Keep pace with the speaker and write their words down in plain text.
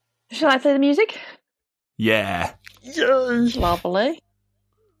Shall I play the music? Yeah. Yay! Lovely.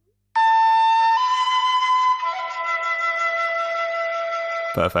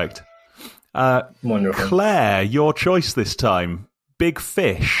 Perfect. Wonderful. Claire, your choice this time. Big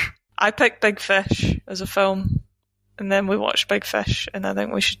Fish. I picked Big Fish as a film, and then we watched Big Fish, and I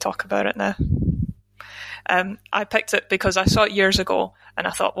think we should talk about it now. I picked it because I saw it years ago, and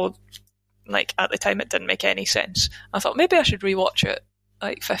I thought, well, like, at the time it didn't make any sense. I thought maybe I should rewatch it,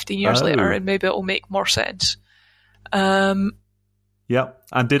 like, 15 years later, and maybe it'll make more sense. Yep.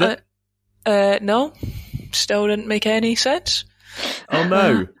 And did it? No. Still didn't make any sense. Oh,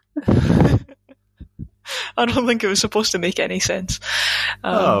 no. I don't think it was supposed to make any sense.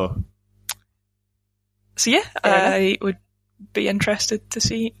 So yeah, I would be interested to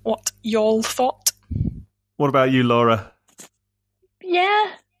see what y'all thought. What about you, Laura?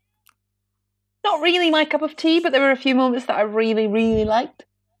 Yeah. Not really my cup of tea, but there were a few moments that I really, really liked.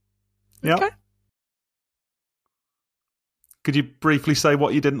 Yeah. Okay. Could you briefly say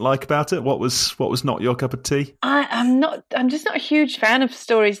what you didn't like about it? What was not your cup of tea? I'm just not a huge fan of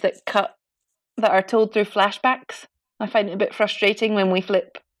stories that are told through flashbacks. I find it a bit frustrating when we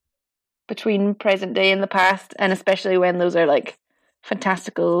flip between present day and the past, and especially when those are like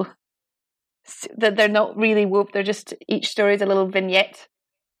fantastical, that they're not really they're just, each story is a little vignette.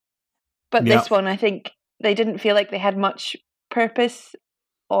 But this one, I think they didn't feel like they had much purpose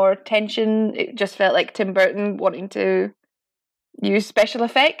or tension. It just felt like Tim Burton wanting to use special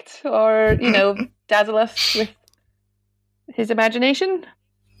effect or, dazzle us with his imagination.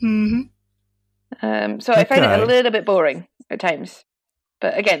 Mm-hmm. So I found it a little bit boring at times.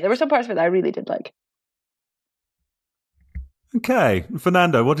 But again, there were some parts of it that I really did like. Okay.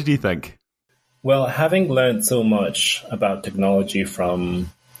 Fernando, what did you think? Well, having learned so much about technology from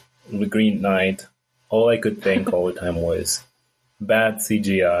The Green Knight, all I could think all the time was bad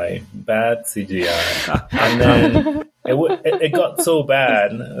CGI. And then it got so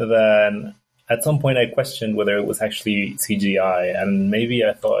bad that at some point I questioned whether it was actually CGI, and maybe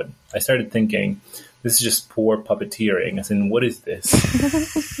I started thinking, this is just poor puppeteering, as in, what is this?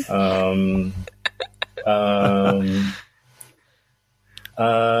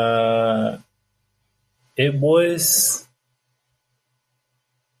 It was,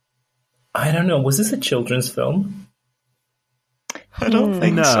 I don't know, was this a children's film? I don't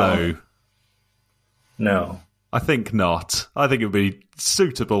think so. No. I think not. I think it would be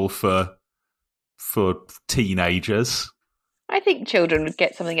suitable for teenagers. I think children would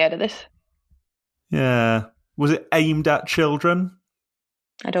get something out of this. Yeah. Was it aimed at children?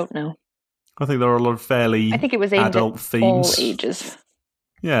 I don't know. I think there are a lot of fairly I think it was aimed adult at themes. all ages.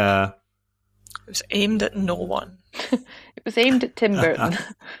 Yeah. It was aimed at no one. It was aimed at Tim Burton.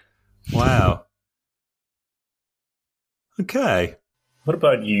 Wow. Okay. What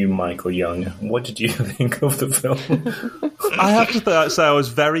about you, Michael Young? What did you think of the film? I have to say I was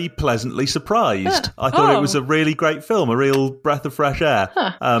very pleasantly surprised. I thought it was a really great film, a real breath of fresh air.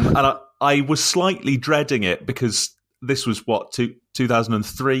 And I was slightly dreading it because this was,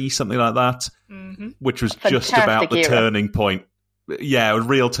 2003, something like that, which was Fantastic just about the era. turning point. Yeah, a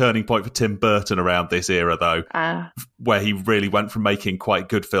real turning point for Tim Burton around this era, though, where he really went from making quite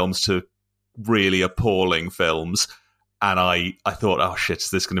good films to really appalling films. And I thought, oh shit,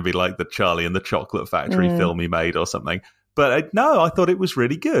 is this going to be like the Charlie and the Chocolate Factory film he made or something? But no, I thought it was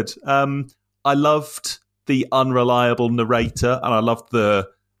really good. I loved the unreliable narrator, and I loved the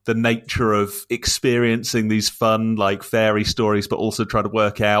nature of experiencing these fun, like, fairy stories, but also try to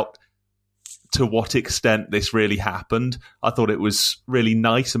work out to what extent this really happened. I thought it was really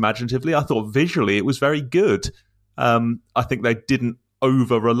nice imaginatively. I thought visually it was very good. I think they didn't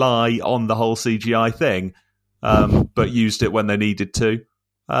over-rely on the whole CGI thing, but used it when they needed to.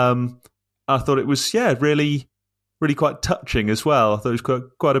 I thought it was, really, really quite touching as well. I thought it was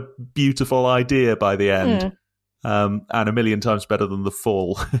quite a beautiful idea by the end. And a million times better than The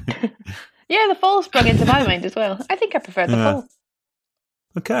Fall. Yeah, The Fall sprung into my mind as well. I think I prefer The Fall.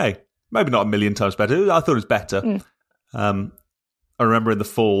 Okay. Maybe not a million times better. I thought it was better. I remember in The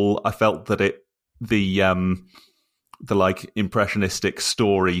Fall, I felt that the like impressionistic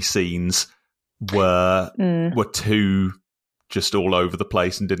story scenes were too just all over the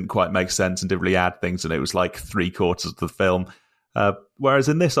place and didn't quite make sense and didn't really add things, and it was like 3/4 of the film. Whereas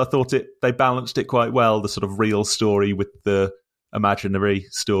in this, I thought they balanced it quite well, the sort of real story with the imaginary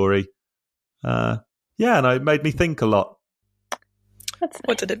story. And it made me think a lot. That's nice.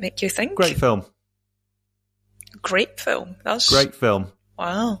 What did it make you think? Great film. Great film. That's Great film.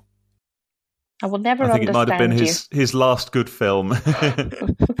 Wow. I will never I think it might have been understand his last good film.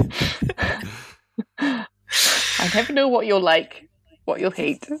 I never know what you're like. what you'll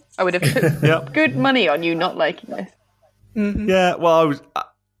hate. I would have put good money on you not liking this. Mm-hmm. Yeah, well,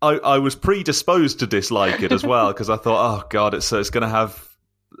 I was predisposed to dislike it as well because I thought, oh god, it's going to have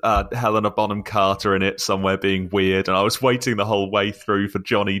Helena Bonham Carter in it somewhere being weird, and I was waiting the whole way through for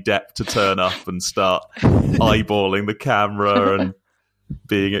Johnny Depp to turn up and start eyeballing the camera and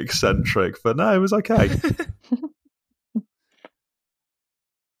being eccentric, but no, it was okay.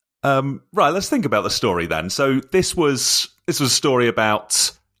 Right, let's think about the story then. So this was a story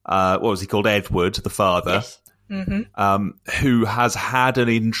about what was he called, Edward, the father, Yes. Mm-hmm. Who has had an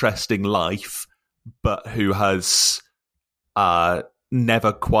interesting life, but who has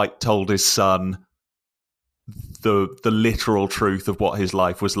never quite told his son the literal truth of what his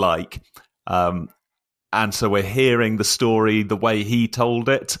life was like. And so we're hearing the story the way he told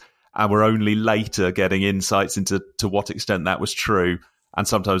it, and we're only later getting insights into to what extent that was true. And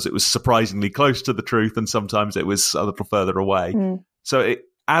sometimes it was surprisingly close to the truth, and sometimes it was a little further away. So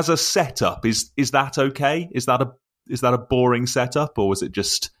as a setup, is that okay? Is that a boring setup, or was it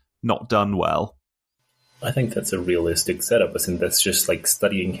just not done well? I think that's a realistic setup, and that's just like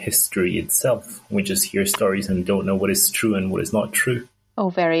studying history itself. We just hear stories and don't know what is true and what is not true. Oh,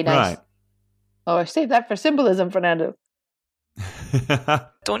 very nice. Right. Oh, save that for symbolism, Fernando.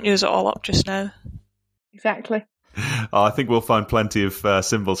 Don't use it all up just now. Exactly. Oh, I think we'll find plenty of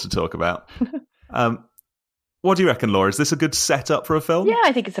symbols to talk about. What do you reckon, Laura? Is this a good setup for a film? Yeah,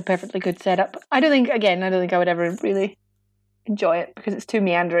 I think it's a perfectly good setup. I don't think I would ever really enjoy it because it's too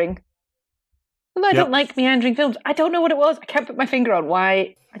meandering. Although I don't like meandering films. I don't know what it was. I can't put my finger on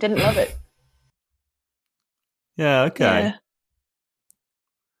why I didn't love it. Yeah, okay.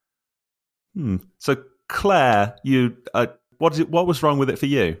 Yeah. So, Claire, you what was wrong with it for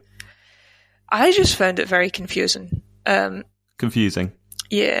you? I just found it very confusing. Confusing.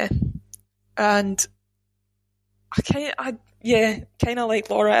 Yeah. And I kind of like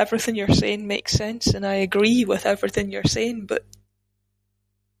Laura, everything you're saying makes sense, and I agree with everything you're saying, but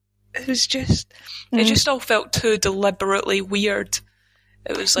it was just, it just all felt too deliberately weird.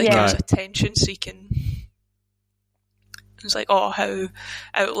 It was like it was attention seeking. It was like, oh, how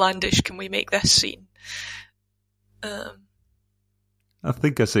outlandish can we make this scene? I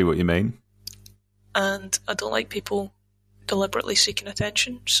think I see what you mean. And I don't like people deliberately seeking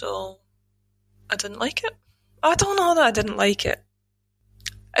attention, so I didn't like it. I don't know that I didn't like it.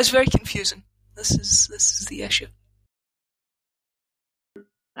 It's very confusing. This is the issue.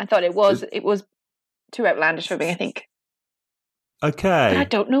 I thought it was too outlandish for me, I think. Okay. I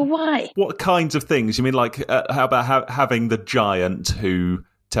don't know why. What kinds of things? You mean like how about having the giant who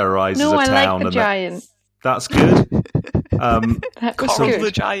terrorizes a town? No, I like the giant. That's good. That was Carl good.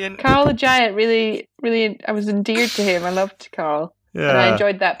 the Giant. Carl the Giant, really, really, I was endeared to him. I loved Carl. Yeah. And I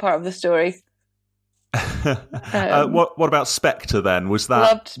enjoyed that part of the story. What about Spectre then? Was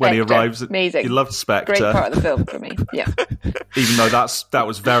that when he arrives? Amazing. You loved Spectre. Great part of the film for me. Yeah. Even though that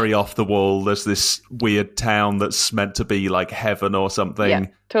was very off the wall. There's this weird town that's meant to be like heaven or something. Yeah,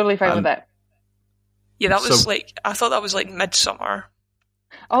 totally fine with that. Yeah, that was I thought that was like Midsommar.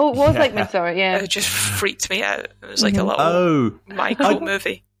 Oh, it was like Midsommar, yeah. It just freaked me out. It was like a little micro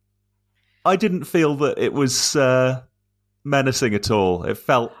movie. I didn't feel that it was menacing at all. It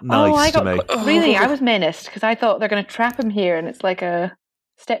felt nice to me. Really, I was menaced because I thought they're going to trap him here and it's like a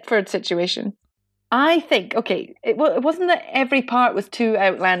Stepford situation. I think, it wasn't that every part was too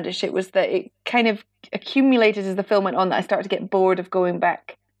outlandish. It was that it kind of accumulated as the film went on that I started to get bored of going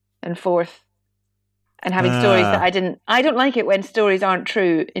back and forth and having stories that I don't like it when stories aren't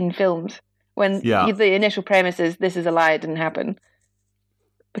true in films. When the initial premise is this is a lie, it didn't happen.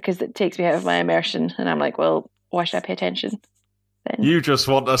 Because it takes me out of my immersion and I'm like, well, why should I pay attention then? You just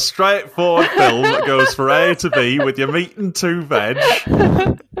want a straightforward film that goes from A to B with your meat and two veg.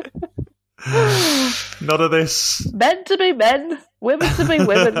 None of this. Men to be men, women to be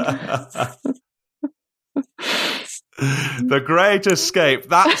women. The Great Escape.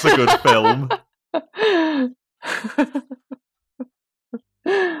 That's a good film.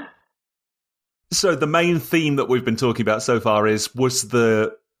 So the main theme that we've been talking about so far was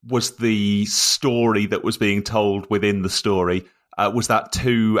the story that was being told within the story. Was that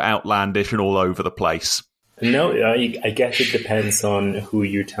too outlandish and all over the place? No, I guess it depends on who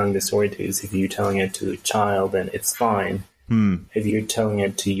you're telling the story to. If you're telling it to a child, then it's fine. If you're telling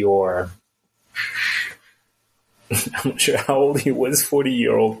it to your... I'm not sure how old he was,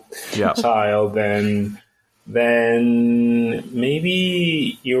 40-year-old child, then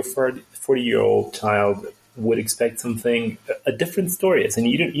maybe your 40-year-old child would expect a different story. And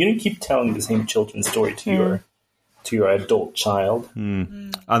you don't keep telling the same children's story to to your adult child.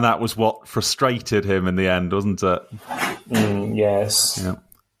 And that was what frustrated him in the end, wasn't it? Yes. Yeah.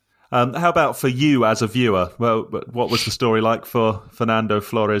 How about for you as a viewer? Well, what was the story like for Fernando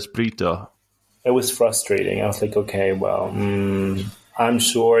Flores Brito? It was frustrating. I was like, okay, well, I'm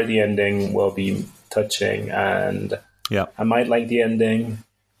sure the ending will be touching, and I might like the ending,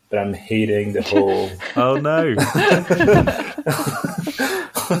 but I'm hating the whole... Oh, no.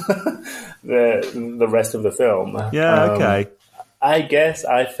 the rest of the film. Yeah, okay. I guess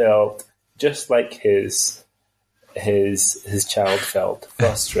I felt just like his child felt,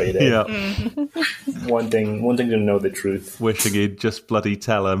 frustrated. Wanting to know the truth. Wishing he'd just bloody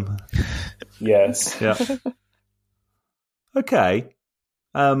tell him. Yes. Yeah. Okay.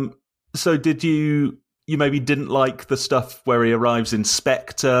 So did you maybe didn't like the stuff where he arrives in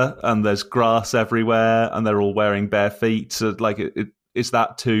Spectre and there's grass everywhere and they're all wearing bare feet? So, like, is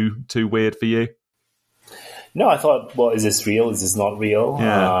that too weird for you? No, I thought, well, is this real? Is this not real?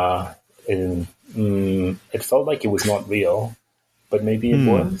 Yeah. It felt like it was not real, but maybe it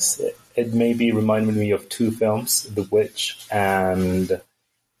was. It maybe reminded me of two films, The Witch and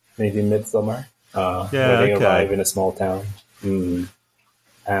maybe Midsommar, where they arrive in a small town.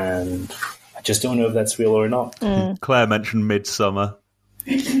 And I just don't know if that's real or not. Claire mentioned Midsommar.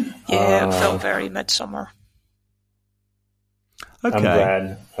 Yeah, it felt very Midsommar.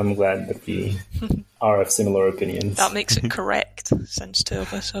 Okay. I'm glad that we are of similar opinions. That makes it correct, since two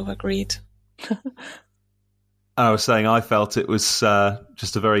of us have agreed. I was saying I felt it was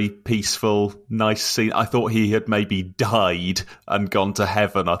just a very peaceful, nice scene. I thought he had maybe died and gone to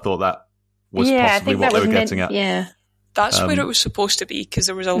heaven. I thought that was possibly what they were getting at. Yeah. That's where it was supposed to be, because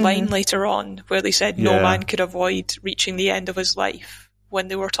there was a line later on where they said no man could avoid reaching the end of his life when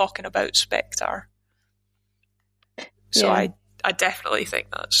they were talking about Spectre. So I definitely think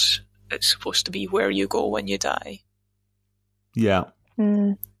it's supposed to be where you go when you die. Yeah.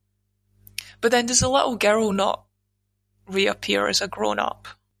 But then does the little girl not reappear as a grown-up?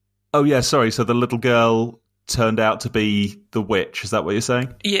 Oh, yeah, sorry. So the little girl turned out to be the witch. Is that what you're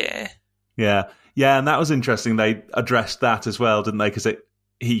saying? Yeah. Yeah. Yeah, and that was interesting. They addressed that as well, didn't they? Because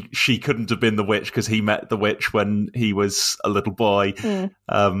she couldn't have been the witch because he met the witch when he was a little boy.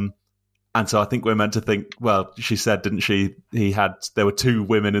 And so I think we're meant to think, well, she said, didn't she, there were two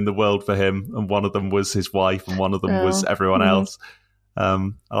women in the world for him, and one of them was his wife and one of them was everyone else.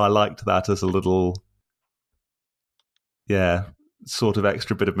 I liked that as a little, sort of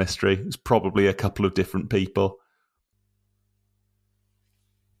extra bit of mystery. It's probably a couple of different people.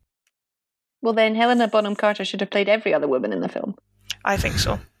 Well, then Helena Bonham Carter should have played every other woman in the film. I think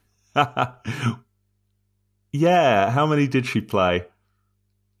so. Yeah, how many did she play?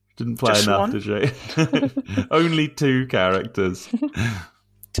 Didn't play Just enough, one. did she? Only two characters.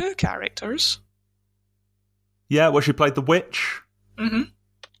 Two characters? Yeah, well, she played the witch. Mm-hmm.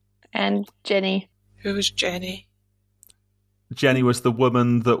 And Jenny. Who was Jenny? Jenny was the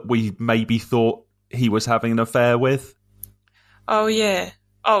woman that we maybe thought he was having an affair with. Oh, yeah.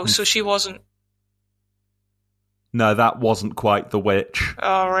 Oh, so she wasn't... No, that wasn't quite the witch.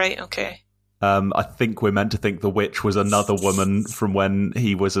 Oh, right, okay. I think we're meant to think the witch was another woman from when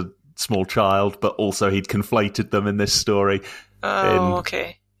he was a small child, but also he'd conflated them in this story. Oh,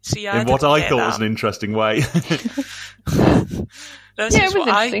 okay. See, in what I thought was an interesting way. It was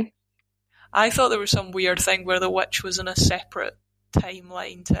interesting. I thought there was some weird thing where the witch was in a separate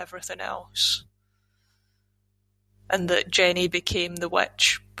timeline to everything else. And that Jenny became the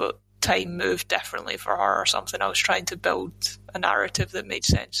witch, but time moved differently for her or something. I was trying to build a narrative that made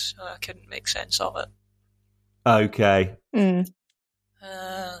sense. I couldn't make sense of it. Okay.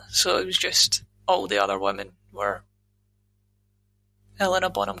 So it was just all the other women were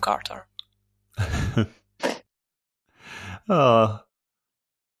Helena Bonham Carter. Oh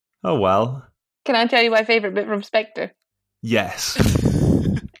well. Can I tell you my favourite bit from Spectre? Yes.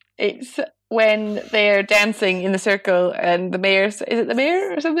 It's when they're dancing in the circle and the mayor, is it the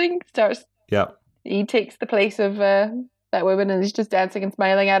mayor or something? Starts. Yeah. He takes the place of that woman and he's just dancing and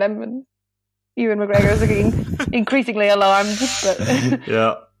smiling at him, and Ewan McGregor's looking increasingly alarmed. But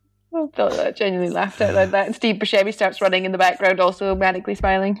yeah. I thought that genuinely laughed out loud. That and Steve Buscemi starts running in the background, also manically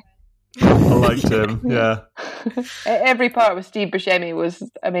smiling. I liked him. Yeah. Every part with Steve Buscemi was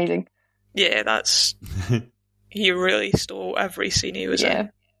amazing. Yeah, he really stole every scene he was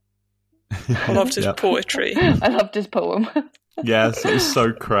in. I loved his poetry. I loved his poem. Yes, it was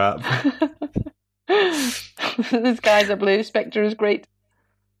so crap. The skies are blue, Spectre is great.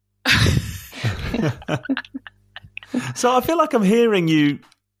 So I feel like I'm hearing you,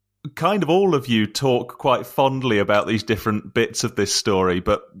 kind of all of you, talk quite fondly about these different bits of this story,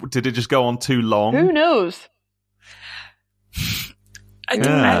 but did it just go on too long? Who knows? I don't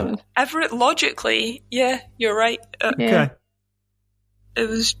know. Everett, logically, yeah, you're right. Okay.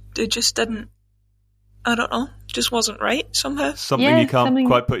 It just didn't, I don't know, just wasn't right somehow. Something you can't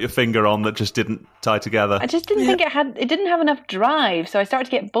quite put your finger on that just didn't tie together. I just didn't think it didn't have enough drive, so I started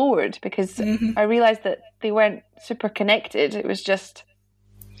to get bored because I realised that they weren't super connected. It was just,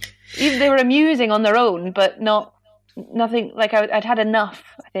 even they were amusing on their own, but nothing, like I'd had enough,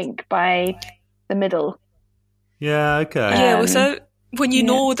 I think, by the middle. Yeah, okay. Yeah, when you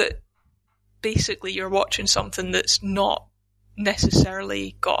know that basically you're watching something that's not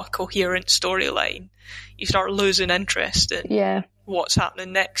necessarily got a coherent storyline, you start losing interest in what's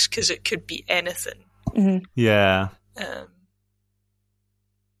happening next because it could be anything. Mm-hmm. Yeah.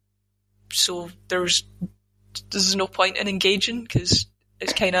 So there's no point in engaging because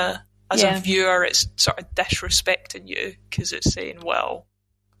it's kind of, as a viewer, it's sort of disrespecting you because it's saying, well,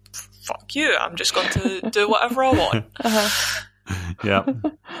 fuck you, I'm just going to do whatever I want. Yeah.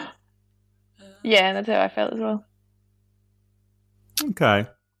 Yeah, that's how I felt as well. Okay.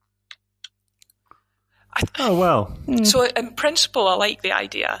 Oh, well. So in principle, I like the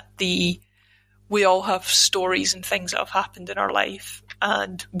idea. We all have stories and things that have happened in our life,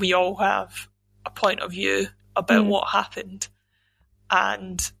 and we all have a point of view about what happened,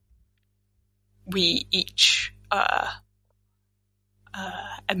 and we each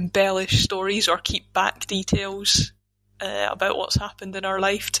embellish stories or keep back details about what's happened in our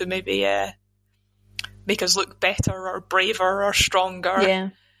life to maybe make us look better or braver or stronger. Yeah.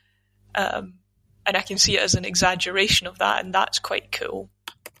 And I can see it as an exaggeration of that, and that's quite cool.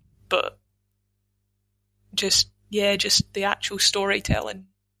 But just the actual storytelling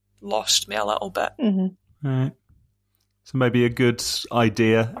lost me a little bit. Mm-hmm. Right. So maybe a good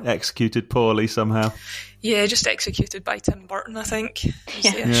idea executed poorly somehow. Yeah, just executed by Tim Burton, I think.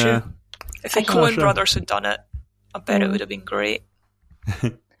 Yeah. The issue. If the Coen brothers had done it, I bet it would have been great.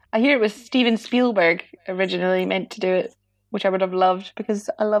 I hear it was Steven Spielberg originally meant to do it, which I would have loved because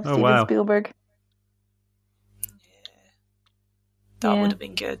I love Steven Spielberg. That would have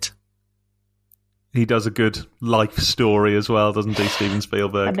been good. He does a good life story as well, doesn't he, Steven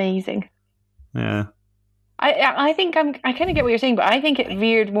Spielberg? Amazing. Yeah. I think I kind of get what you're saying, but I think it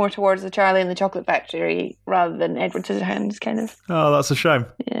veered more towards the Charlie and the Chocolate Factory rather than Edward Scissorhands, kind of. Oh, that's a shame.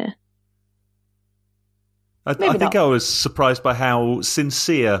 Yeah. I think I was surprised by how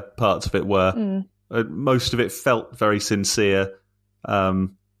sincere parts of it were. Most of it felt very sincere,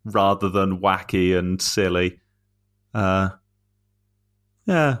 rather than wacky and silly. Yeah.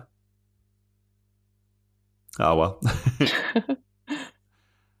 Oh, well.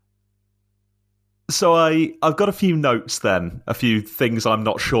 So I've got a few notes then, a few things I'm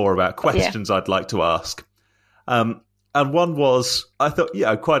not sure about, questions I'd like to ask. And one was, I thought,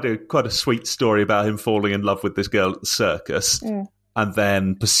 quite a sweet story about him falling in love with this girl at the circus and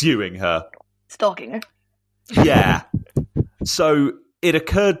then pursuing her. Stalking her. Yeah. So it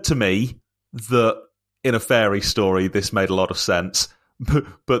occurred to me that in a fairy story, this made a lot of sense,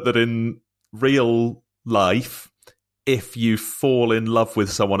 but that in real life, if you fall in love with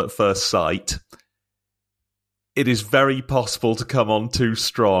someone at first sight, it is very possible to come on too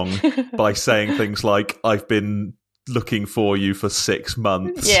strong by saying things like, I've been looking for you for 6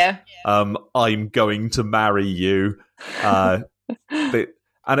 months. Yeah. I'm going to marry you. And it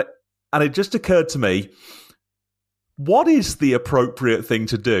just occurred to me, what is the appropriate thing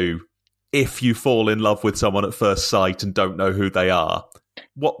to do if you fall in love with someone at first sight and don't know who they are?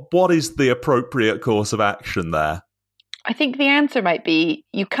 What is the appropriate course of action there? I think the answer might be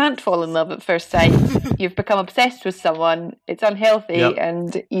you can't fall in love at first sight. You've become obsessed with someone. It's unhealthy,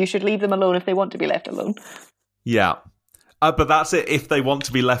 and you should leave them alone if they want to be left alone. Yeah. But that's it, if they want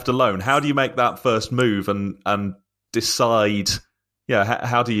to be left alone. How do you make that first move and decide,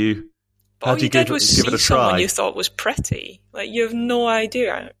 how do you give it a try? Someone you thought was pretty. Like, you have no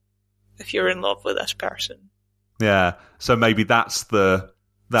idea if you're in love with this person. Yeah. So maybe that's the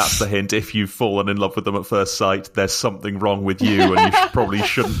hint. If you've fallen in love with them at first sight, there's something wrong with you, and you probably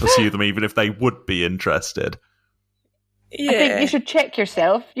shouldn't pursue them even if they would be interested. Yeah. I think you should check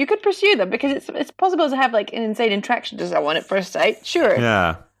yourself. You could pursue them because it's possible to have like an insane attraction to someone at first sight, sure.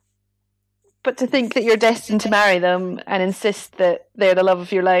 Yeah. But to think that you're destined to marry them and insist that they're the love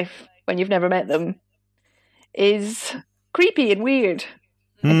of your life when you've never met them is creepy and weird,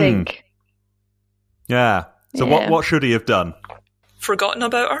 I think. Yeah. So what should he have done? Forgotten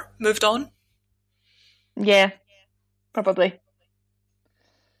about her? Moved on? Yeah, probably.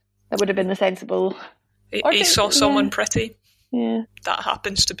 That would have been the sensible... He saw someone pretty. Yeah. That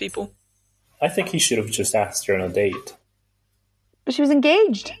happens to people. I think he should have just asked her on a date. But she was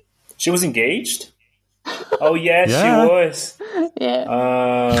engaged. She was engaged? Oh, yes, Yeah. she was.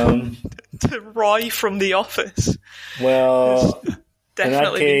 Yeah. Roy from The Office. Well,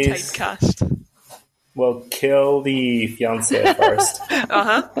 Definitely in that been case, typecast. well, kill the fiancé first,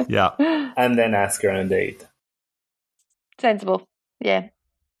 Yeah. and then ask her on a date. Sensible. Yeah.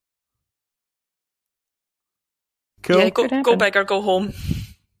 Cool. Yeah, go big or go home.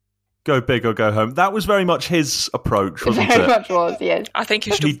 Go big or go home. That was very much his approach, wasn't Very it? much was, yes. I think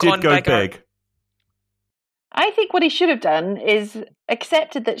he should He have gone did go bigger. big. I think what he should have done is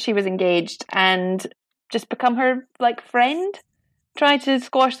accepted that she was engaged and just become her friend. Try to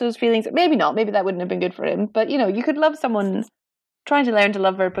squash those feelings. Maybe not. Maybe that wouldn't have been good for him. But you could love someone, trying to learn to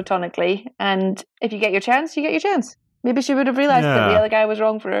love her platonically, and if you get your chance, you get your chance. Maybe she would have realised that the other guy was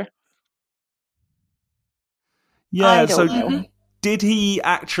wrong for her. Yeah. I don't know. Did he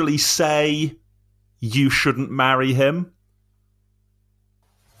actually say you shouldn't marry him?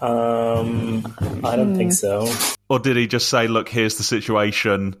 I don't think so. Or did he just say, look, here's the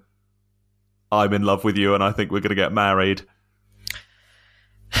situation. I'm in love with you and I think we're going to get married?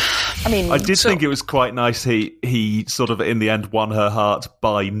 I mean, I did think it was quite nice. He sort of, in the end, won her heart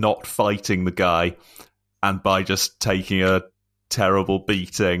by not fighting the guy and by just taking a terrible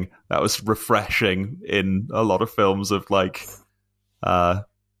beating. That was refreshing in a lot of films of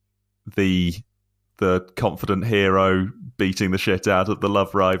the confident hero beating the shit out of the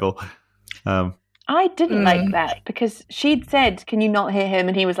love rival. I didn't like that because she'd said, "Can you not hit him?"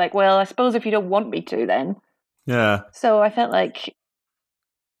 And he was like, "Well, I suppose if you don't want me to, then." Yeah. So I felt like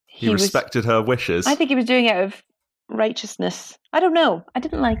he respected her wishes. I think he was doing it out of righteousness. I don't know. I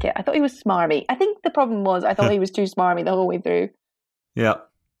didn't like it. I thought he was smarmy. I think the problem was I thought he was too smarmy the whole way through. Yeah.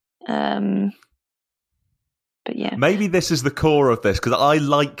 But yeah. Maybe this is the core of this, because I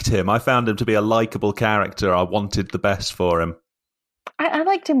liked him. I found him to be a likeable character. I wanted the best for him. I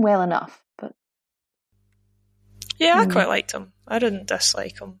liked him well enough, but... Yeah, I quite liked him. I didn't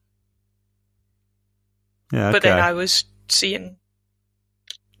dislike him. Yeah, okay. But then I was seeing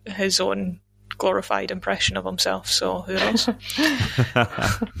his own glorified impression of himself, so who knows?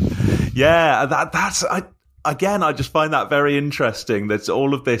 Yeah, that's... I just find that very interesting. There's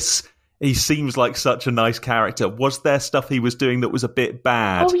all of this... He seems like such a nice character. Was there stuff he was doing that was a bit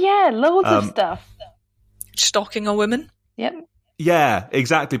bad? Oh yeah, loads of stuff. Stalking a woman? Yep. Yeah,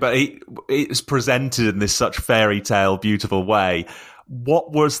 exactly. But it's presented in this such fairy tale, beautiful way.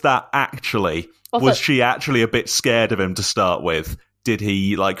 What was that actually? Also, was she actually a bit scared of him to start with? Did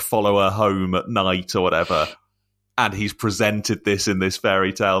he follow her home at night or whatever? And he's presented this in this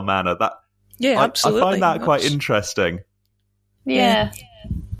fairy tale manner. Absolutely. I find that quite interesting. Yeah.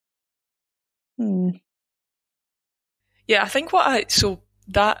 Yeah, I think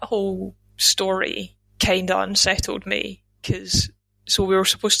that whole story kind of unsettled me, because we were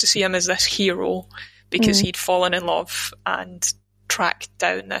supposed to see him as this hero because he'd fallen in love and tracked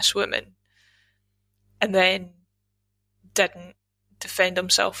down this woman and then didn't defend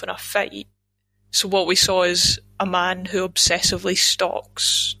himself in a fight. So what we saw is a man who obsessively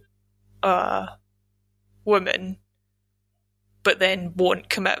stalks a woman but then won't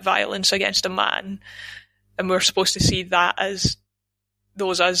commit violence against a man. And we're supposed to see that as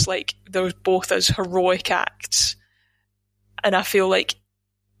those both as heroic acts. And I feel like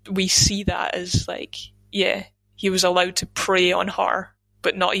we see that as he was allowed to prey on her,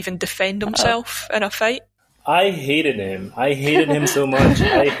 but not even defend himself in a fight. I hated him. I hated him so much.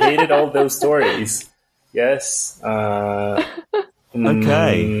 I hated all those stories. Yes. Okay.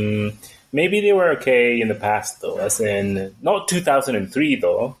 Maybe they were okay in the past, though, as in, not 2003,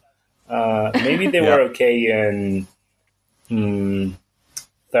 though. Maybe they were okay in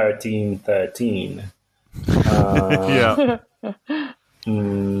 1313.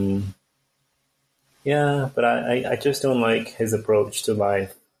 Yeah, but I just don't like his approach to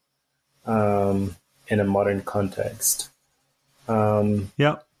life in a modern context.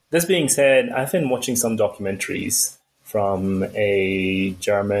 This being said, I've been watching some documentaries from a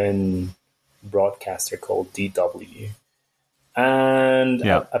German broadcaster called DW. And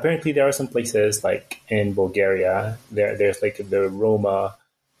apparently there are some places like in Bulgaria, there's the Roma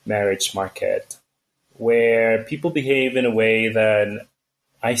marriage market where people behave in a way that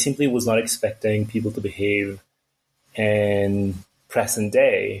I simply was not expecting people to behave in present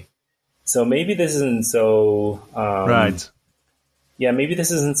day. So maybe this isn't so... right. Yeah, maybe this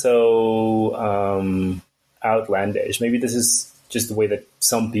isn't so outlandish. Maybe this is just the way that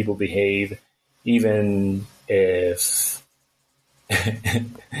some people behave, even if it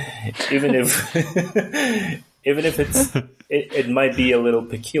might be a little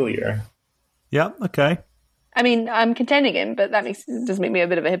peculiar. Yeah, okay. I mean, I'm contending him, but that does make me a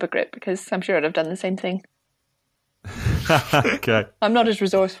bit of a hypocrite because I'm sure I'd have done the same thing. Okay. I'm not as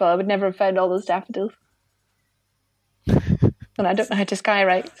resourceful. I would never have found all those daffodils. And I don't know how to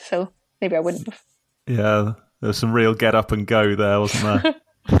skywrite, so maybe I wouldn't have. Yeah, there was some real get up and go there, wasn't there?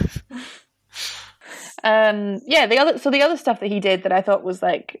 The other stuff that he did that I thought was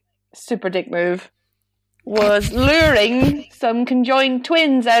like super dick move was luring some conjoined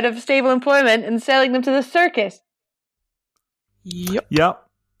twins out of stable employment and selling them to the circus. Yep.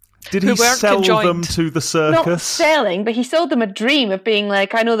 Did he sell them to the circus? Not selling, but he sold them a dream of being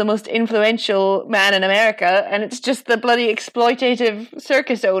like, I know the most influential man in America, and it's just the bloody exploitative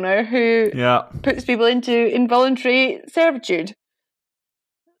circus owner who puts people into involuntary servitude.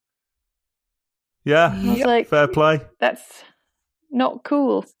 Yeah, I was like, fair play. That's not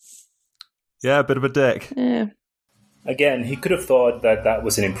cool. Yeah, a bit of a dick. Yeah. Again, he could have thought that that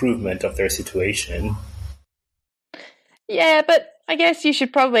was an improvement of their situation. Yeah, but I guess you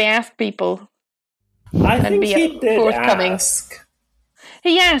should probably ask people. I think he did ask.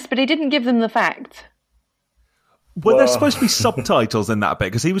 He asked, but he didn't give them the facts. Well, there's supposed to be subtitles in that bit,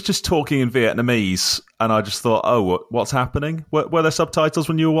 because he was just talking in Vietnamese, and I just thought, oh, what's happening? Were there subtitles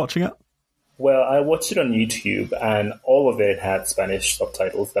when you were watching it? Well, I watched it on YouTube, and all of it had Spanish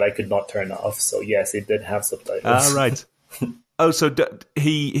subtitles that I could not turn off. So yes, it did have subtitles. Ah, right. Oh, so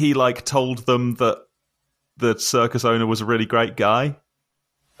he like told them that the circus owner was a really great guy?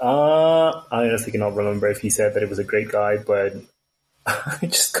 I honestly cannot remember if he said that it was a great guy, but I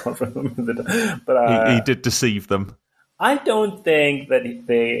just can't remember that. But he did deceive them. I don't think that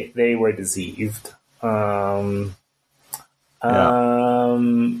they were deceived.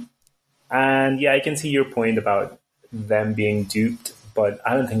 And yeah, I can see your point about them being duped, but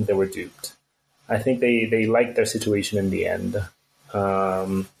I don't think they were duped. I think they liked their situation in the end.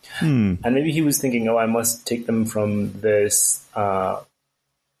 And maybe he was thinking, I must take them from this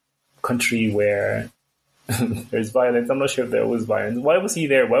country where there's violence. I'm not sure if there was violence. Why was he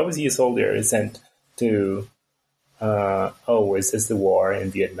there? Why was he a soldier sent to... is this the war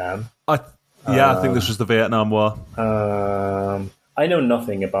in Vietnam? I think this was the Vietnam War. I know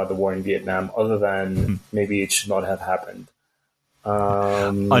nothing about the war in Vietnam other than maybe it should not have happened.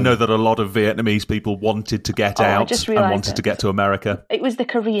 I know that a lot of Vietnamese people wanted to get out and wanted to get to America. It was the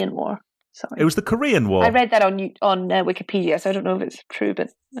Korean War. Sorry. It was the Korean War. I read that on Wikipedia, so I don't know if it's true,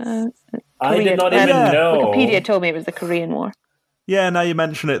 but I did not even know. Wikipedia told me it was the Korean War. Yeah, now you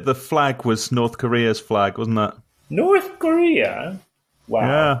mention it, the flag was North Korea's flag, wasn't it? North Korea? Wow.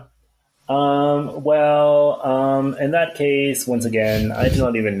 Yeah. In that case, once again, I did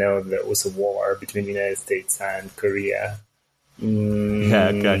not even know there was a war between the United States and Korea. Yeah,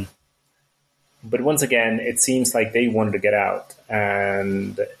 okay. But once again, it seems like they wanted to get out,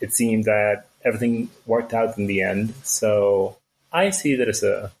 and it seemed that everything worked out in the end. So I see that as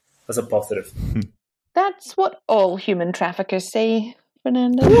a positive. That's what all human traffickers say,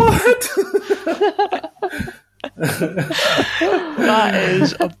 Fernando. What? That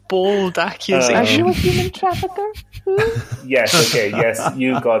is a bold accusation. Are you a human trafficker? Yes, okay, yes,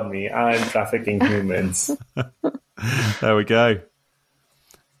 you got me. I'm trafficking humans. There we go.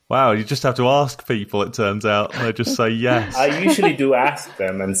 Wow, you just have to ask people, it turns out. They just say yes. I usually do ask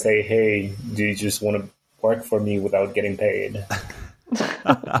them and say, hey, do you just want to work for me without getting paid?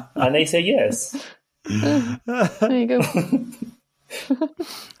 And they say yes. There you go.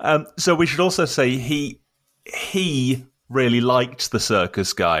 So we should also say he really liked the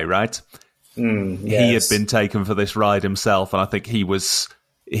circus guy, right? Yes. He had been taken for this ride himself, and I think he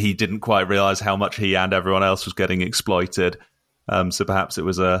didn't quite realise how much he and everyone else was getting exploited. So perhaps it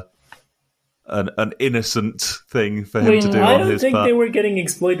was an innocent thing for him to do on his part. I don't think they were getting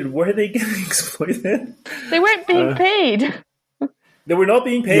exploited. Were they getting exploited? They weren't being paid. They were not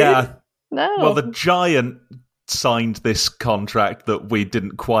being paid? Yeah. No. Well, the giant signed this contract that we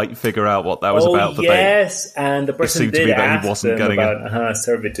didn't quite figure out what that was about. Yes, and the person did ask him about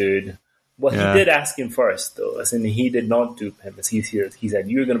servitude. Well, Yeah. he did ask him first, though. As in, he did not dupe him. As he said,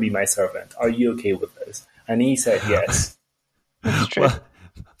 "You're going to be my servant. Are you okay with this?" And he said, "Yes." That's true. Well,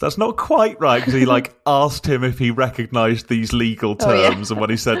 that's not quite right, because he asked him if he recognised these legal terms, and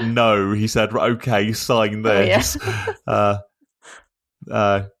when he said no, he said, "Okay, sign this."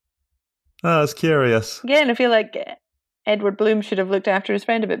 That's curious. Again, I feel like Edward Bloom should have looked after his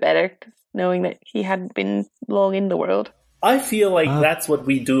friend a bit better, knowing that he hadn't been long in the world. I feel like that's what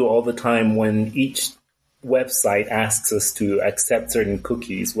we do all the time when each website asks us to accept certain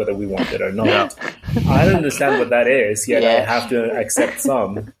cookies, whether we want it or not. I don't understand what that is, yet I have to accept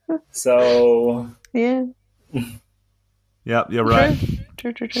some. So... Yeah. Yep, you're right.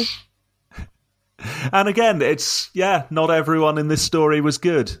 True. And again, it's, not everyone in this story was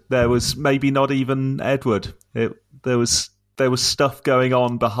good. There was maybe not even Edward. There was stuff going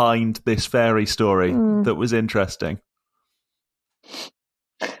on behind this fairy story that was interesting,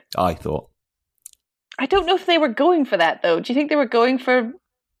 I thought. I don't know if they were going for that, though. Do you think they were going for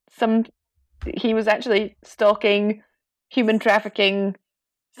he was actually stalking, human trafficking,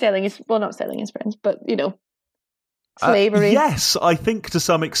 not selling his friends, but, slavery? Yes, I think to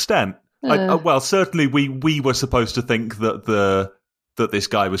some extent. Certainly we were supposed to think that this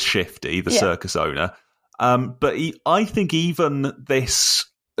guy was shifty, the circus owner. But I think even this,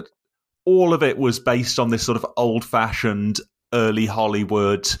 all of it was based on this sort of old-fashioned early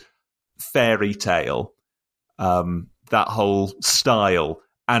Hollywood fairy tale, that whole style,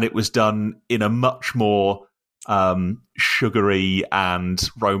 and it was done in a much more sugary and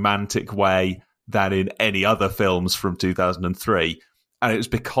romantic way than in any other films from 2003. And it was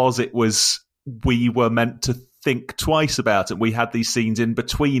because we were meant to think twice about it. We had these scenes in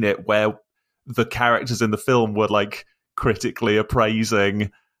between it where the characters in the film were like critically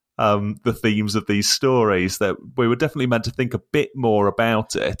appraising the themes of these stories, that we were definitely meant to think a bit more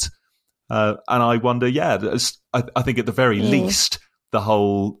about it. And I wonder, I think at the very least, the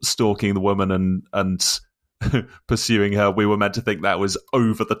whole stalking the woman and pursuing her, we were meant to think that was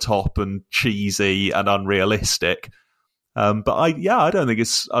over the top and cheesy and unrealistic. But I don't think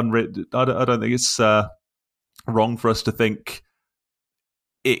it's I don't think it's wrong for us to think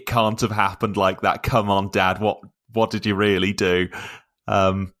it can't have happened like that. Come on, Dad, what did you really do?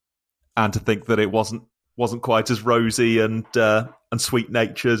 And to think that it wasn't quite as rosy and sweet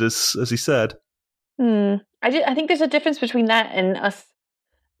natured as he said. I think there's a difference between that and us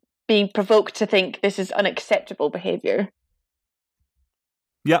being provoked to think this is unacceptable behaviour.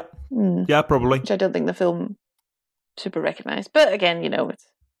 Yeah, probably. Which I don't think the film super recognised. But again, it's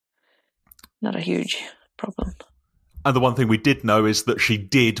not a huge problem. And the one thing we did know is that she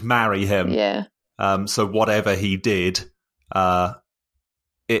did marry him. Yeah. So whatever he did,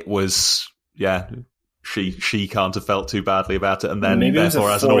 it was, she can't have felt too badly about it. And then,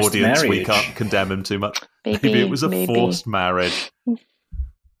 therefore, as an audience, we can't condemn him too much. Maybe it was a forced marriage.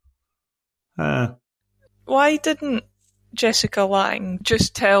 Why didn't Jessica Lange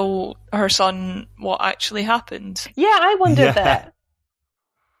just tell her son what actually happened? Yeah, I wondered that.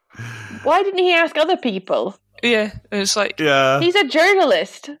 Why didn't he ask other people? Yeah, it was like... Yeah. He's a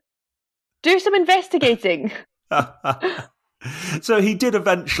journalist. Do some investigating. So he did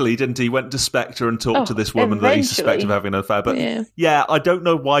eventually, didn't he? Went to Spectre and talked to this woman that he suspected of having an affair. But I don't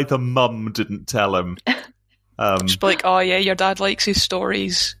know why the mum didn't tell him. Just like, your dad likes his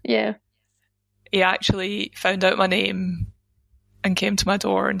stories. Yeah. He actually found out my name and came to my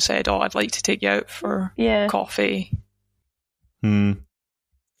door and said, I'd like to take you out for coffee.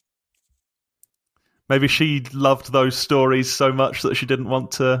 Maybe she loved those stories so much that she didn't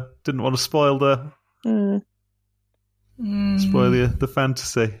want to spoil the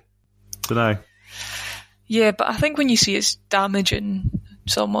fantasy. Don't know. Yeah, but I think when you see it's damaging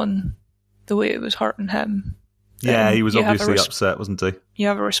someone the way it was hurting him. Yeah, he was obviously upset, wasn't he? You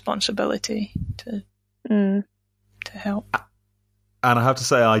have a responsibility to help. And I have to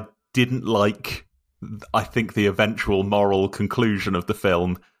say, I didn't like, I think, the eventual moral conclusion of the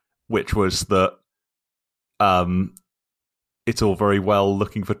film, which was that it's all very well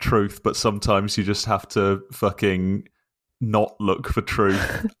looking for truth, but sometimes you just have to fucking not look for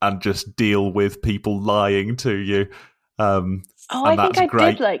truth and just deal with people lying to you. I think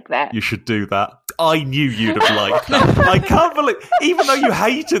I did like that. You should do that. I knew you'd have liked that. I can't believe, even though you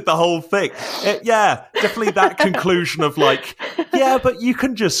hated the whole thing. Definitely that conclusion of like, but you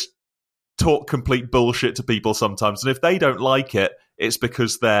can just talk complete bullshit to people sometimes. And if they don't like it, it's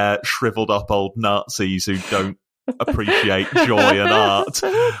because they're shriveled up old Nazis who don't appreciate joy and art.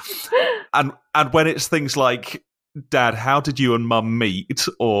 And when it's things like, Dad, how did you and Mum meet?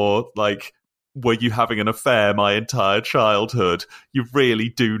 Or like, were you having an affair my entire childhood? You really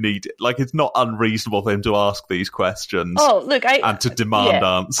do need it. Like, it's not unreasonable for him to ask these questions. Oh, look, and to demand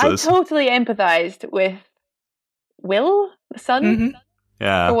answers. I totally empathised with Will, the son,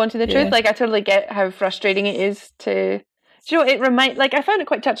 for wanting the truth. Like, I totally get how frustrating it is to... Do you know, I found it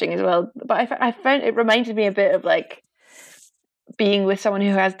quite touching as well, but I found it reminded me a bit of, like, being with someone who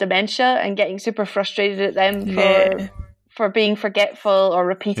has dementia and getting super frustrated at them for being forgetful or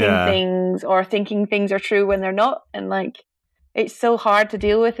repeating things or thinking things are true when they're not. And, like, it's so hard to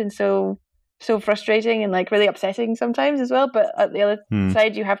deal with and so frustrating and, like, really upsetting sometimes as well. But at the other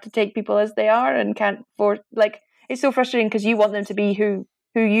side, you have to take people as they are and can't force... Like, it's so frustrating because you want them to be who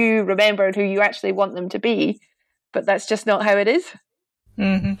you remember and who you actually want them to be. But that's just not how it is.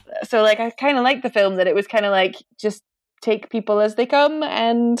 Mm-hmm. So, like, I kind of like the film that it was kind of like, just take people as they come,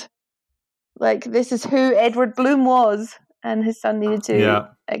 and, like, this is who Edward Bloom was, and his son needed to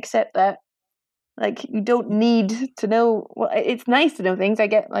accept that. Like, you don't need to know. Well, it's nice to know things. I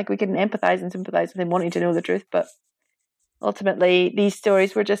get, like, we can empathize and sympathize with him wanting to know the truth, but ultimately, these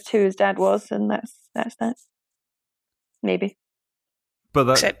stories were just who his dad was, and that's that. Maybe. But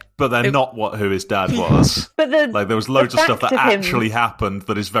they're not who his dad was. But there was loads of stuff that actually happened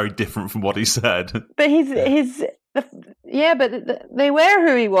that is very different from what he said. But they were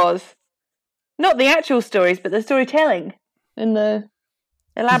who he was. Not the actual stories, but the storytelling and the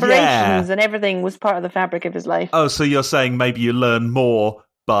elaborations and everything was part of the fabric of his life. Oh, so you're saying maybe you learn more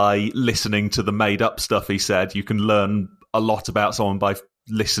by listening to the made-up stuff he said. You can learn a lot about someone by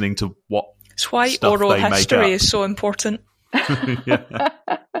listening to what That's why oral history is so important.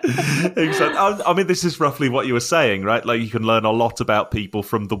 Exactly. I mean, this is roughly what you were saying, right? Like, you can learn a lot about people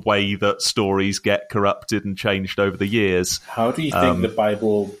from the way that stories get corrupted and changed over the years. How do you think the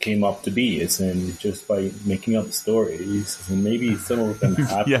Bible came up to be? It's just by making up stories, and maybe some of them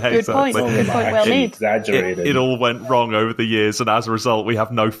have Good point. Well made. Exaggerated. It all went wrong over the years, and as a result, we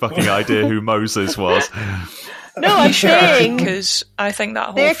have no fucking idea who Moses was. No, I'm saying because I think that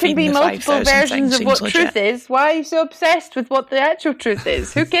whole there can be multiple versions of what legit. Truth is. Why are you so obsessed with what the actual truth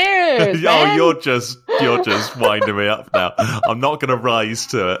is? Who cares? Oh, you're just winding me up now. I'm not going to rise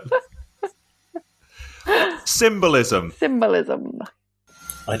to it. Symbolism. I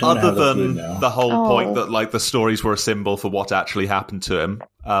don't Other than the whole point that, like, the stories were a symbol for what actually happened to him.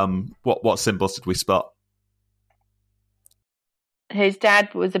 What symbols did we spot? His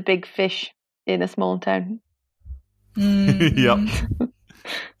dad was a big fish in a small town. Yep.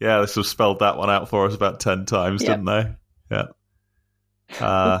 Yeah, this was spelled that one out for us about 10 times, didn't they? Yeah.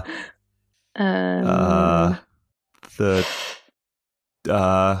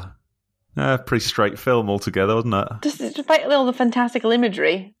 Pretty straight film altogether, wasn't it? Just despite all the fantastical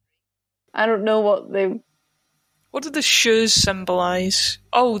imagery, I don't know what they. What did the shoes symbolise?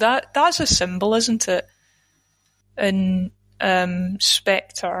 Oh, that's a symbol, isn't it? In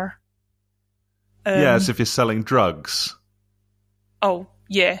Spectre. As if you're selling drugs. Oh,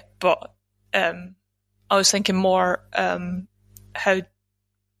 yeah, but I was thinking more how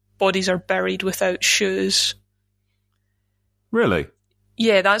bodies are buried without shoes. Really?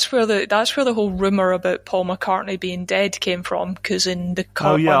 Yeah, that's where the whole rumour about Paul McCartney being dead came from, because in the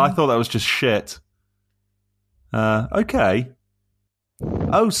cut. Oh, yeah, I thought that was just shit. Okay.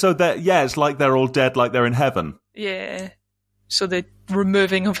 Oh, so it's like they're all dead, like they're in heaven. Yeah. So the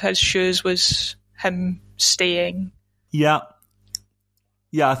removing of his shoes was him staying. Yeah.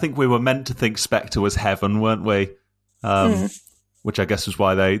 Yeah, I think we were meant to think Spectre was heaven, weren't we? Which I guess was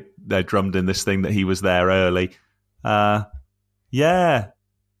why they drummed in this thing that he was there early. Yeah.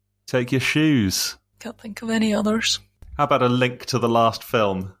 Take your shoes. Can't think of any others. How about a link to the last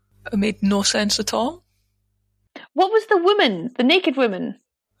film? It made no sense at all. What was the woman? The naked woman?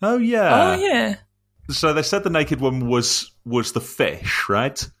 Oh, yeah. Oh, yeah. So they said the naked woman was the fish,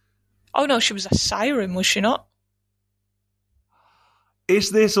 right? Oh, no, she was a siren, was she not? Is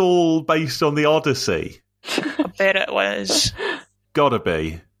this all based on the Odyssey? I bet it was. Gotta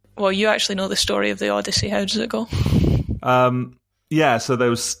be. Well, you actually know the story of the Odyssey. How does it go? Yeah, so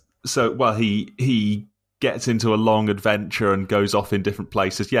he gets into a long adventure and goes off in different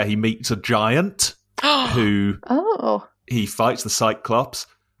places. Yeah, he meets a giant who he fights the Cyclops.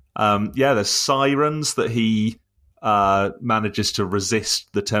 There's sirens that he manages to resist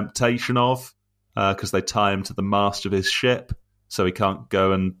the temptation of because they tie him to the mast of his ship, so he can't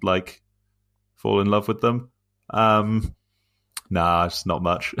go and like fall in love with them. Nah, it's not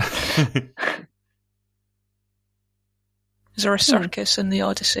much. Is there a circus in the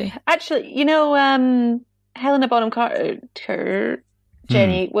Odyssey? Actually, Helena Bonham Carter,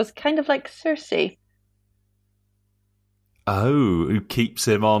 Jenny, was kind of like Circe. Oh, who keeps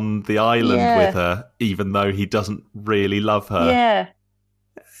him on the island with her, even though he doesn't really love her. Yeah.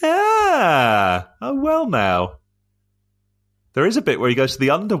 Yeah. Oh, well now. There is a bit where he goes to the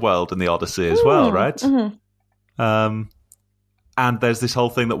underworld in the Odyssey as well, right? Mm-hmm. And there's this whole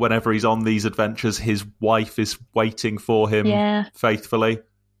thing that whenever he's on these adventures, his wife is waiting for him faithfully.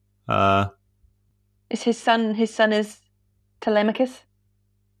 Is his son is Telemachus?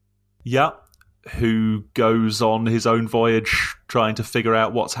 Yeah. Who goes on his own voyage trying to figure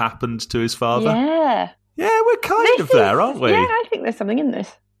out what's happened to his father. Yeah. Yeah, we're kind of there, aren't we? Yeah, I think there's something in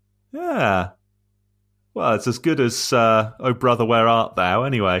this. Yeah. Well, it's as good as Oh Brother, Where Art Thou,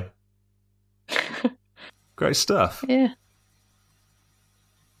 anyway. Great stuff. Yeah.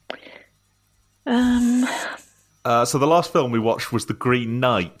 So the last film we watched was The Green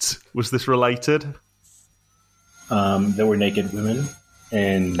Knight. Was this related? There were naked women.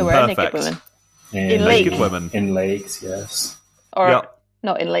 There were naked women. In naked women. In lakes, yes. Or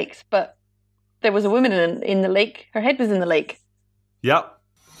not in lakes, but there was a woman in the lake. Her head was in the lake. Yep.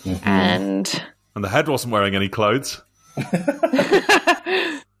 Mm-hmm. And the head wasn't wearing any clothes.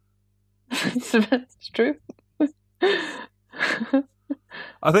 It's true.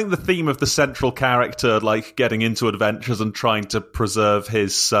 I think the theme of the central character, like getting into adventures and trying to preserve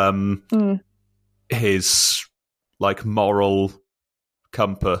his like moral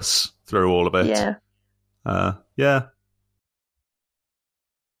compass through all of it. Yeah. Yeah.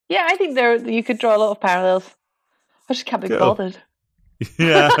 Yeah, I think you could draw a lot of parallels. I just can't be bothered.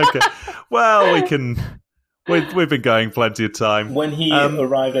 Yeah, okay. Well, we've been going plenty of time. When he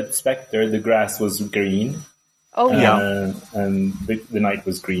arrived at Spectre, the grass was green. Oh, yeah. And the night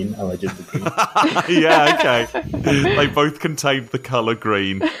was green, allegedly green. Yeah, okay. They both contained the colour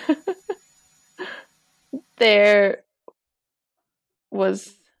green. There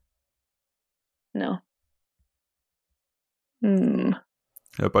was... No.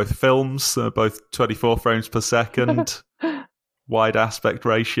 They're both films. They're both 24 frames per second. Wide aspect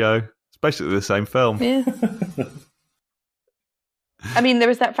ratio. It's basically the same film. Yeah. I mean, there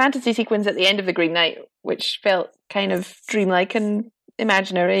was that fantasy sequence at the end of The Green Knight, which felt kind of dreamlike and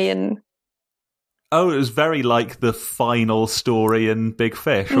imaginary. And it was very like the final story in Big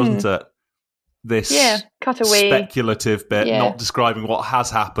Fish, wasn't it? This cutaway speculative bit, not describing what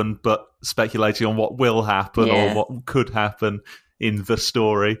has happened, but speculating on what will happen or what could happen in the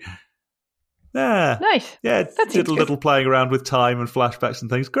story. Yeah. Nice. Yeah, did a little playing around with time and flashbacks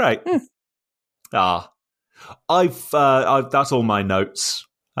and things. Great. I've that's all my notes.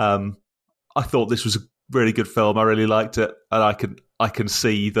 I thought this was a really good film. I really liked it, and I can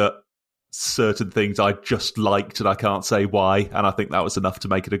see that certain things I just liked, and I can't say why. And I think that was enough to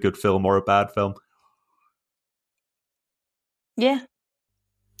make it a good film or a bad film. Yeah,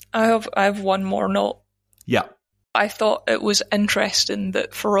 I have one more note. Yeah, I thought it was interesting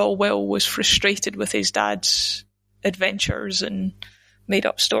that For All Will was frustrated with his dad's adventures and made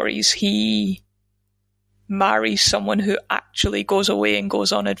up stories. He marries someone who actually goes away and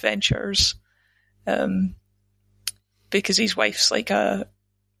goes on adventures, because his wife's like a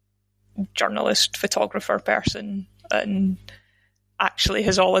journalist, photographer person, and actually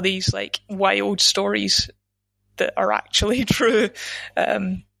has all of these like wild stories that are actually true.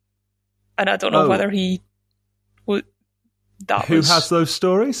 And I don't know whether he would. Who has those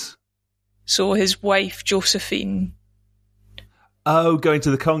stories? So his wife Josephine. Oh, going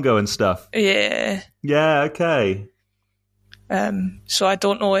to the Congo and stuff. Yeah. Yeah, okay. So I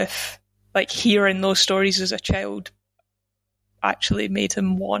don't know if, like, hearing those stories as a child actually made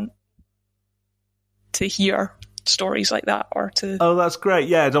him want to hear stories like that, or to... Oh, that's great.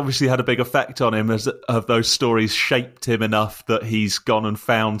 Yeah, it obviously had a big effect on him, as those stories shaped him enough that he's gone and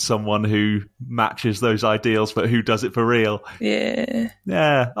found someone who matches those ideals, but who does it for real. Yeah.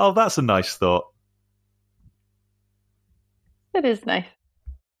 Yeah. Oh, that's a nice thought. It is nice.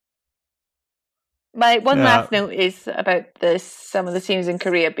 My one last note is about some of the scenes in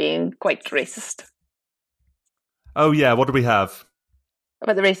Korea being quite racist. Oh, yeah. What do we have?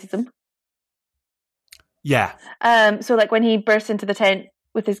 About the racism. Yeah. So, like, when he bursts into the tent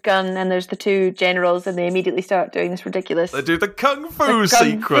with his gun and there's the two generals and they immediately start doing this ridiculous... They do the kung fu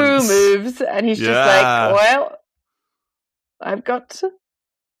sequence. Kung fu moves. And he's just like, well, I've got...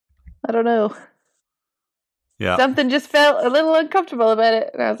 I don't know. Yeah. Something just felt a little uncomfortable about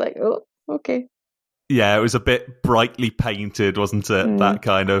it. And I was like, oh, okay. Yeah, it was a bit brightly painted, wasn't it? That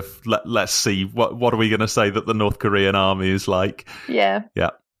kind of, let's see, what are we going to say that the North Korean army is like? Yeah. Yeah.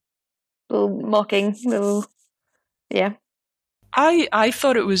 Little mocking, yeah. I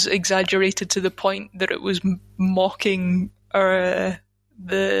thought it was exaggerated to the point that it was mocking the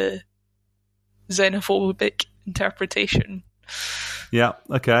xenophobic interpretation. Yeah,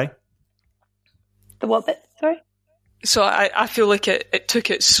 okay. The what bit? Sorry? So I feel like it took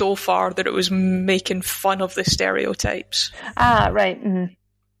it so far that it was making fun of the stereotypes. Ah, right. Mm-hmm.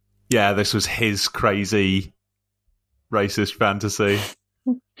 Yeah, this was his crazy racist fantasy.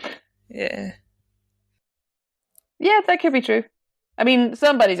 Yeah. Yeah, that could be true. I mean,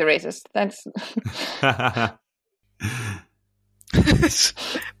 somebody's a racist. That's...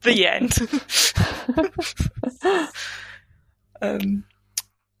 The end.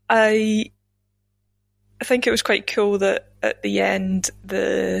 I think it was quite cool that at the end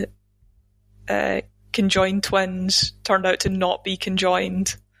the conjoined twins turned out to not be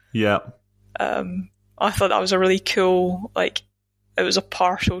conjoined. Yeah. I thought that was a really cool, like, it was a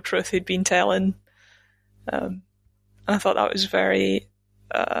partial truth he'd been telling. And I thought that was very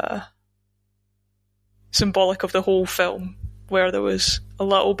symbolic of the whole film, where there was a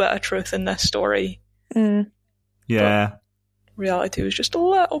little bit of truth in this story. Yeah. Reality was just a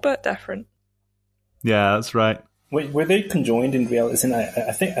little bit different. Yeah, that's right. Wait, were they conjoined in reality?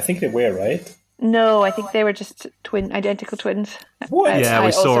 I think they were, right? No, I think they were just identical twins. What? Yeah,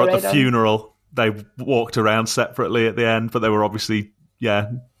 we saw at the funeral. They walked around separately at the end, but they were obviously,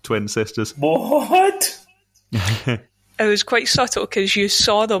 twin sisters. What? It was quite subtle because you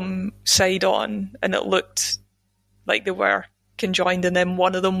saw them side on and it looked like they were conjoined, and then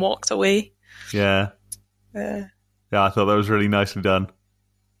one of them walked away. Yeah. Yeah, I thought that was really nicely done.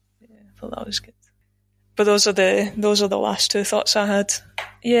 Yeah, I thought that was good. But those are the last two thoughts I had.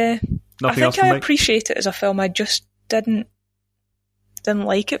 Yeah. Nothing I think I appreciate it as a film. I just didn't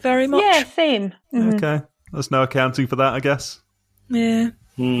like it very much. Yeah, same. Mm-hmm. Okay. There's no accounting for that, I guess. Yeah.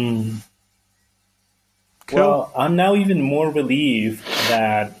 Cool. Well, I'm now even more relieved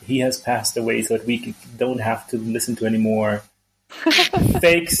that he has passed away so that we don't have to listen to any more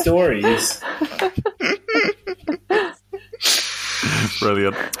fake stories.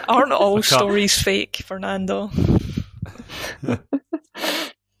 Brilliant. Aren't all stories fake, Fernando?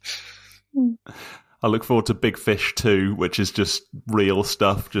 I look forward to Big Fish 2, which is just real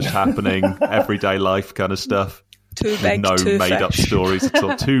stuff, just happening, everyday life kind of stuff. Too big, no too made-up fish. stories at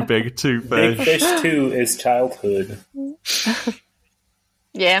all. Too big, too fish. Big Fish 2 is childhood.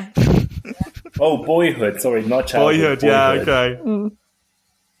 Yeah. Oh, boyhood. Sorry, not childhood. Boyhood, yeah, okay.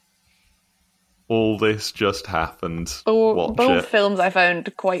 All this just happened. Watch both it. films I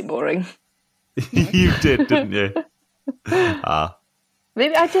found quite boring. You did, didn't you?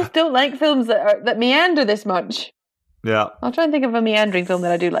 Maybe I just don't like films that meander this much. Yeah. I'll try and think of a meandering film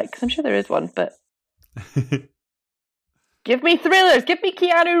that I do like, because I'm sure there is one, but... Give me thrillers. Give me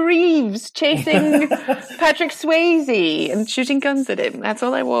Keanu Reeves chasing Patrick Swayze and shooting guns at him. That's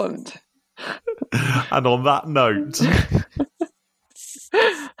all I want. And on that note...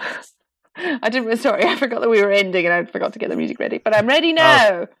 Sorry, I forgot that we were ending and I forgot to get the music ready. But I'm ready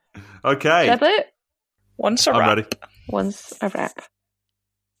now. Okay. Should I play it? Once a I'm wrap. ready. Once a wrap.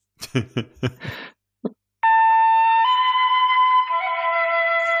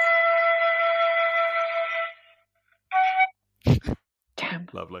 Damn.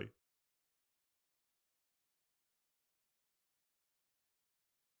 Lovely.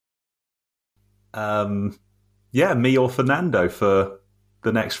 Me or Fernando for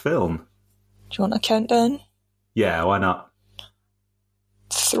the next film. Do you want a countdown? Yeah, why not?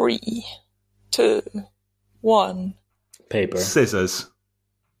 3, 2, 1. Paper. Scissors.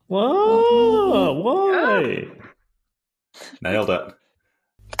 Whoa, why? Nailed it.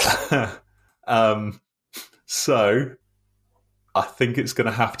 So, I think it's going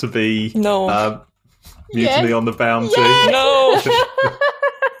to have to be No. Mutiny on the Bounty. Yes! No!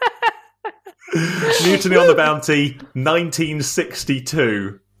 Mutiny on the Bounty,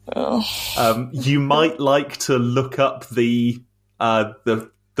 1962. Oh. You might like to look up the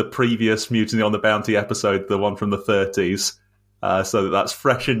previous Mutiny on the Bounty episode, the one from the 30s, so that's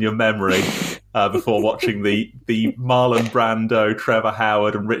fresh in your memory before watching the Marlon Brando, Trevor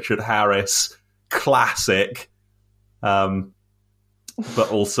Howard, and Richard Harris classic. But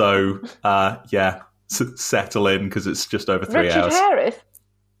also, settle in because it's just over 3 hours. Richard Harris?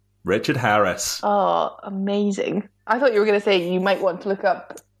 Richard Harris. Oh, amazing. I thought you were going to say you might want to look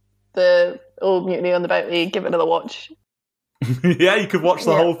up the old Mutiny on the Bounty, give it another watch. Yeah, you could watch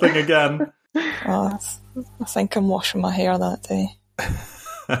the whole thing again. I think I'm washing my hair that day.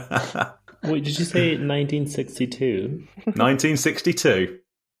 Wait, did you say 1962? 1962.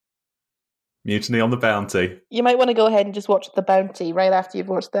 Mutiny on the Bounty. You might want to go ahead and just watch The Bounty right after you've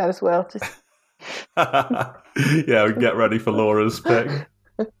watched that as well. Just... Yeah, we can get ready for Laura's pick.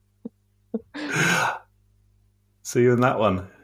 See you in that one.